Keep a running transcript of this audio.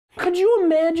Could you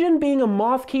imagine being a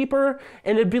moth keeper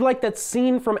and it'd be like that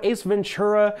scene from Ace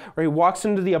Ventura where he walks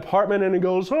into the apartment and he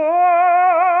goes,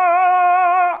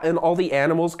 "Ah!" and all the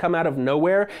animals come out of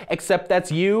nowhere, except that's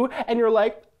you, and you're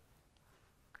like,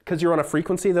 because you're on a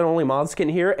frequency that only moths can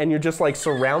hear, and you're just like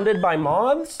surrounded by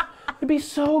moths? It'd be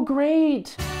so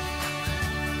great.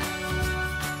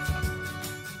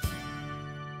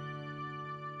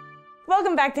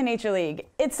 Welcome back to Nature League.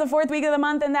 It's the 4th week of the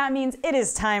month, and that means it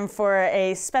is time for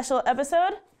a special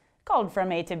episode called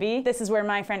From A to B. This is where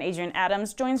my friend Adrian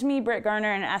Adams joins me, Brit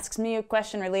Garner, and asks me a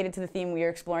question related to the theme we are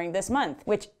exploring this month,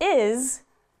 which is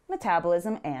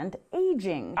metabolism and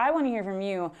aging. I want to hear from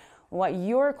you what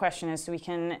your question is so we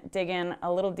can dig in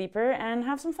a little deeper and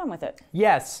have some fun with it.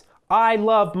 Yes, I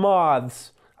love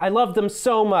moths. I loved them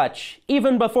so much.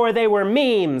 Even before they were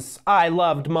memes, I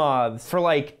loved moths. For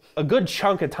like a good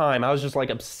chunk of time, I was just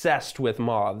like obsessed with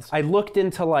moths. I looked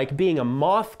into like being a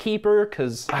moth keeper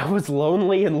because I was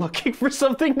lonely and looking for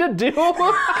something to do.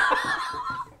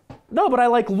 No, but I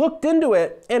like looked into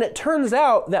it, and it turns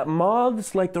out that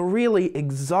moths, like the really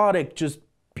exotic, just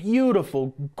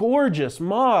beautiful, gorgeous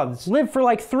moths, live for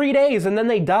like 3 days and then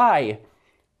they die.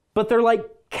 But they're like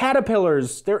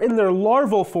caterpillars. They're in their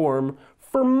larval form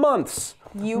for months.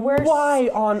 Why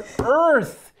on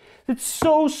earth? It's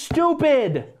so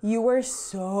stupid. You were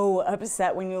so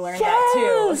upset when you learned that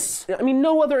too. I mean,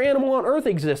 no other animal on earth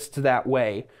exists that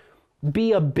way.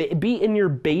 Be in your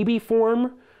baby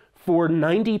form for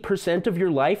 90% of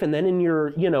your life and then in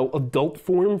your, adult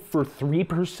form for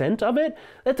 3% of it?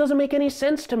 That doesn't make any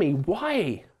sense to me.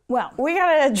 Why? Well, we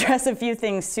gotta address a few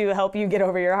things to help you get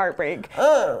over your heartbreak.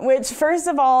 Which, first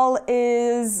of all,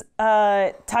 is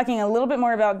talking a little bit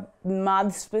more about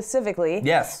moths specifically.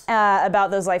 Yes. About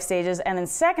those life stages. And then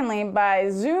secondly, by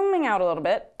zooming out a little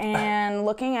bit and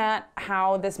looking at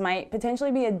how this might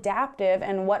potentially be adaptive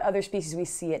and what other species we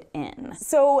see it in.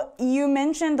 So you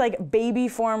mentioned like baby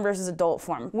form versus adult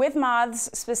form. With moths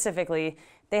specifically,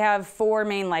 they have 4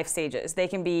 main life stages. They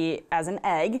can be as an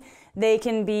egg, they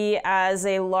can be as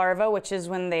a larva, which is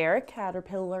when they are a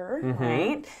caterpillar,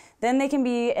 right? Then they can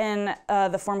be in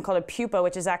the form called a pupa,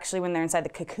 which is actually when they're inside the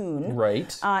cocoon.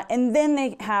 Right. And then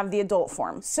they have the adult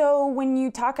form. So when you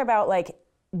talk about like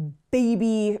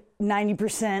baby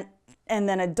 90% and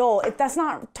then adult, that's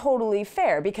not totally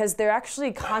fair because they're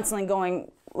actually constantly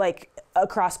going like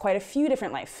across quite a few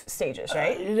different life stages,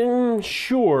 right?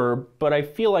 Sure, but I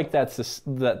feel like that's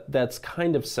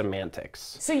kind of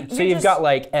semantics. So you've got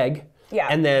like egg, yeah,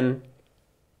 and then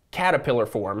caterpillar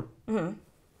form,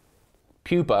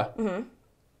 pupa, and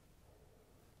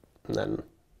then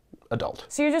adult.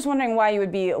 So you're just wondering why you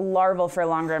would be larval for a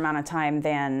longer amount of time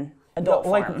than adult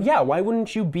form. Yeah, why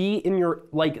wouldn't you be in your,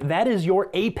 that is your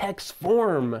apex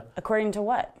form. According to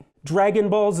what? Dragon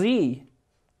Ball Z.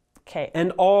 Okay.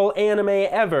 And all anime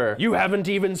ever. You haven't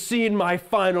even seen my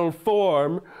final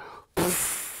form. I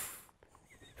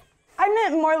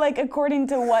meant more like according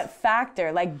to what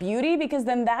factor, like beauty, because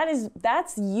then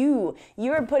that's you.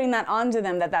 You are putting that onto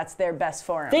them that's their best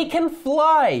form. They can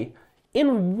fly.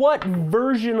 In what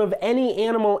version of any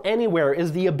animal anywhere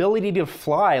is the ability to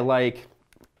fly?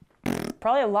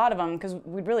 Probably a lot of them, because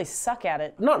we'd really suck at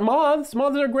it. Not moths.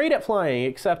 Moths are great at flying,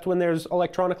 except when there's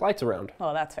electronic lights around.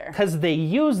 Oh, that's fair. Because they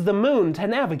use the moon to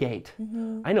navigate.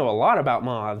 I know a lot about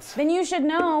moths. Then you should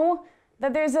know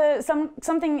that there's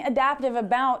something adaptive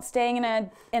about staying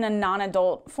in a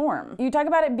non-adult form. You talk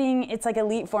about it being, it's like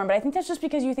elite form, but I think that's just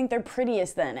because you think they're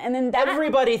prettiest then. And then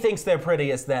everybody thinks they're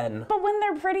prettiest then. But when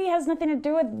they're pretty has nothing to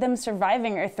do with them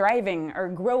surviving or thriving or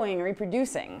growing or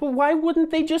reproducing. But why wouldn't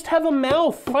they just have a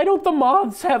mouth? Why don't the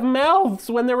moths have mouths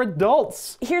when they're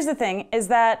adults? Here's the thing, is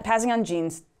that passing on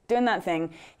genes, doing that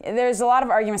thing, there's a lot of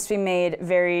arguments to be made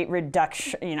very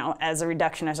as a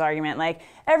reductionist argument, like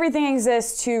everything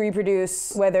exists to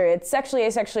reproduce, whether it's sexually,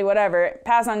 asexually, whatever,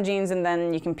 pass on genes and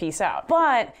then you can peace out.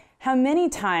 But how many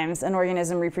times an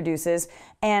organism reproduces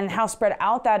and how spread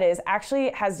out that is actually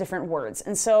has different words.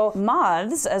 And so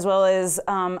moths, as well as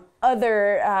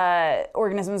other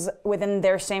organisms within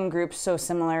their same group, so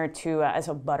similar to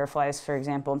so butterflies, for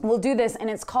example, will do this, and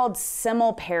it's called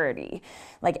simulparity,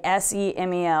 like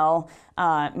S-E-M-E-L,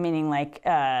 meaning like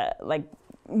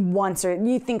once, or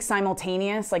you think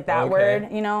simultaneous, like that word,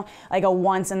 like a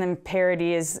once, and then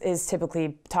parity is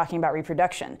typically talking about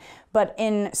reproduction. But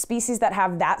in species that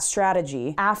have that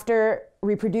strategy, after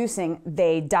reproducing,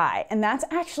 they die. And that's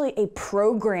actually a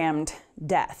programmed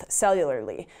death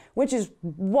cellularly, which is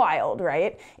wild,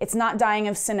 right? It's not dying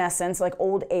of senescence, like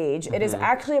old age. It is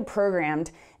actually a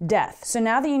programmed death. So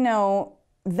now that you know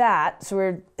that, so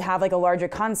we have like a larger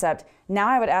concept, now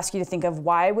I would ask you to think of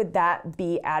why would that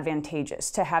be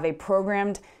advantageous, to have a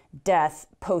programmed death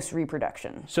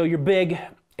post-reproduction. So you're big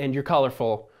and you're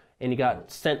colorful and you got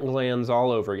scent glands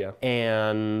all over you.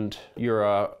 And you're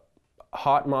a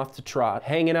hot moth to trot,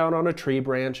 hanging out on a tree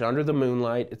branch under the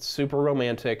moonlight. It's super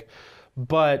romantic,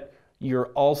 but you're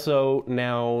also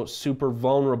now super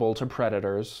vulnerable to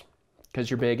predators because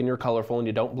you're big and you're colorful and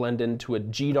you don't blend into a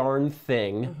G-darn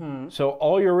thing. So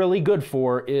all you're really good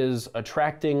for is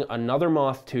attracting another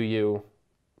moth to you.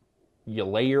 You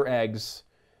lay your eggs,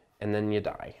 and then you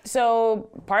die. So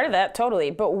part of that,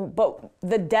 totally. But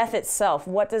the death itself,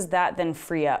 what does that then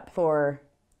free up for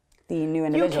the new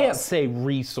individuals? You can't say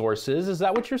resources. Is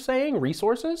that what you're saying?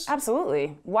 Resources?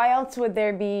 Absolutely. Why else would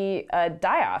there be a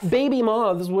die-off? Baby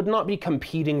moths would not be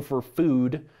competing for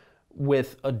food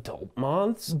with adult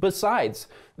moths. Besides,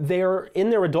 they're in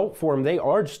their adult form, they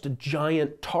are just a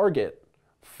giant target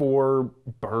for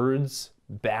birds,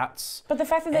 bats. But the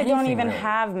fact that they don't even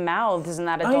have mouths in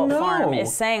that adult form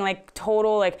is saying like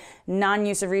total like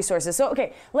non-use of resources. So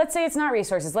okay, let's say it's not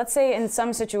resources. Let's say in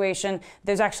some situation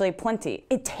there's actually plenty.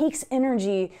 It takes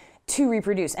energy to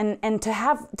reproduce and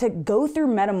to go through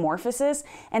metamorphosis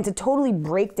and to totally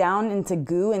break down into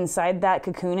goo inside that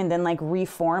cocoon and then like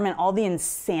reform and all the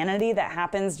insanity that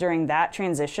happens during that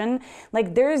transition.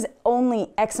 Like there's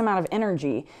only X amount of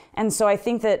energy. And so I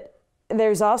think that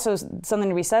there's also something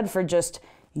to be said for just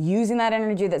using that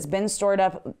energy that's been stored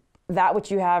up, that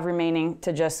which you have remaining,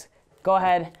 to just go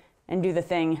ahead and do the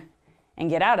thing and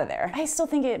get out of there. I still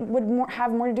think it would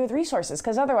have more to do with resources,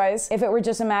 because otherwise, if it were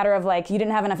just a matter of like you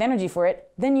didn't have enough energy for it,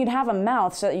 then you'd have a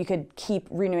mouth so that you could keep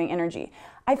renewing energy.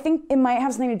 I think it might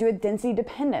have something to do with density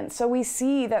dependence. So we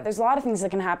see that there's a lot of things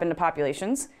that can happen to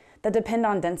populations that depend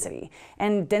on density.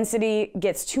 And density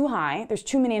gets too high, there's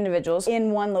too many individuals in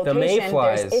one location,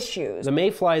 there's issues. The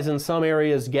mayflies in some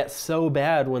areas get so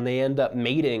bad when they end up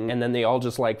mating and then they all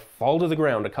just like fall to the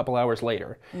ground a couple hours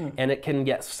later. And it can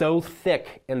get so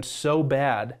thick and so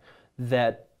bad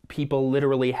that people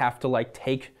literally have to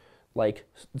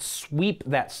sweep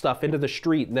that stuff into the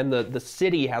street, and then the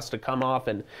city has to come off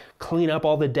and clean up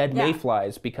all the dead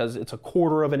mayflies because it's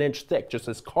 1/4 of an inch thick, just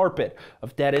this carpet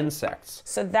of dead insects.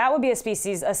 So that would be a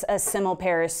species, a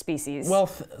simiparous species. Well,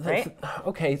 right?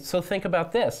 Okay, so think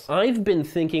about this. I've been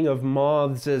thinking of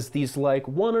moths as these like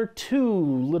 1 or 2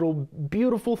 little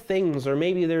beautiful things, or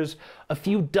maybe there's a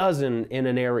few dozen in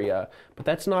an area, but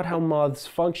that's not how moths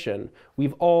function.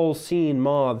 We've all seen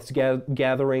moths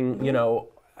gathering, you know,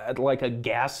 at like a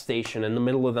gas station in the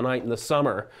middle of the night in the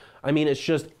summer. I mean, it's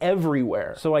just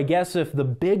everywhere. So I guess if the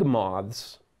big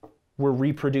moths were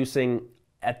reproducing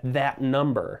at that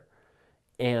number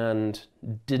and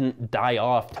didn't die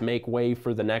off to make way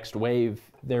for the next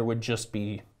wave, there would just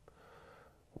be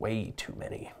way too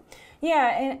many.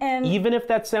 Yeah, and even if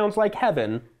that sounds like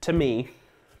heaven to me,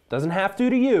 doesn't have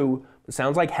to you, it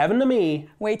sounds like heaven to me.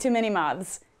 Way too many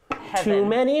moths. Heaven. Too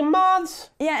many moths.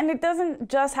 Yeah, and it doesn't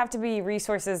just have to be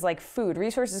resources like food.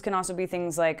 Resources can also be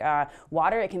things like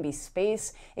water. It can be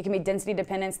space. It can be density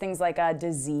dependence, things like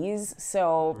disease,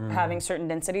 so having certain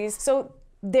densities. So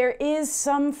there is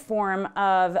some form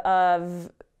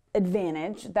of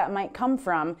advantage that might come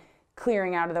from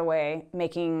clearing out of the way,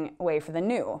 making way for the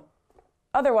new.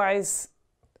 Otherwise,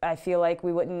 I feel like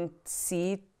we wouldn't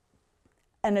see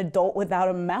an adult without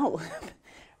a mouth,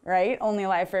 right? Only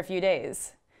alive for a few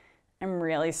days. I'm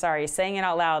really sorry. Saying it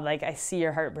out loud, like I see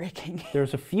your heart breaking.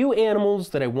 There's a few animals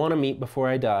that I want to meet before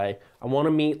I die. I want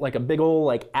to meet like a big old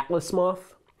like Atlas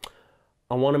moth.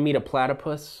 I want to meet a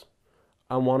platypus.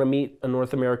 I want to meet a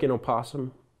North American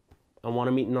opossum. I want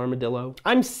to meet an armadillo.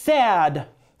 I'm sad.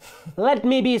 Let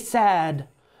me be sad.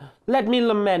 Let me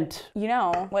lament. You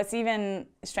know, what's even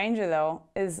stranger though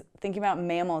is thinking about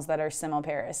mammals that are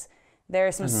simiparous. There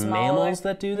are some smaller mammals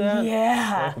that do that?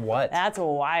 Yeah. Like what? That's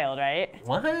wild, right?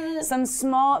 What? There's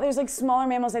like smaller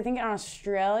mammals, I think in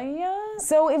Australia.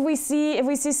 So if we see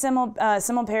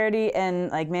similarity in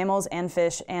like mammals and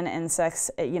fish and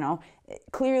insects, you know,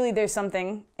 clearly there's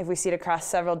something, if we see it across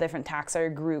several different taxa or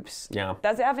groups,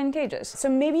 that's advantageous. So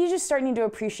maybe you just start needing to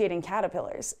appreciating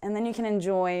caterpillars, and then you can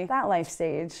enjoy that life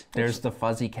stage. There's the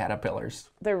fuzzy caterpillars.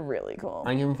 They're really cool.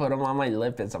 I can put them on my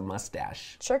lip as a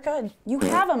mustache. Sure could. You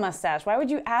have a mustache. Why would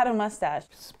you add a mustache?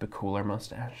 It's a cooler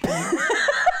mustache.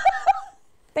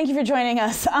 Thank you for joining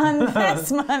us on this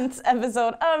month's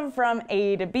episode of From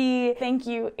A to B. Thank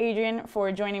you, Adrian, for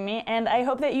joining me, and I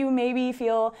hope that you maybe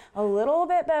feel a little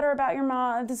bit better about your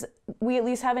moths. We at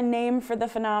least have a name for the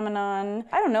phenomenon.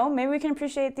 I don't know, maybe we can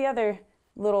appreciate the other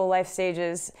little life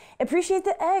stages. Appreciate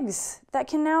the eggs that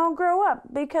can now grow up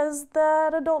because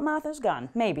that adult moth is gone.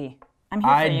 Maybe. I'm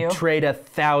here for you. I'd trade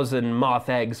 1,000 moth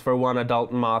eggs for one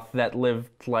adult moth that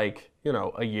lived like,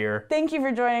 a year. Thank you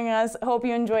for joining us. Hope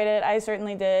you enjoyed it. I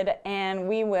certainly did. And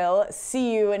we will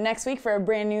see you next week for a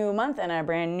brand new month and a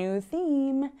brand new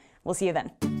theme. We'll see you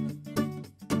then.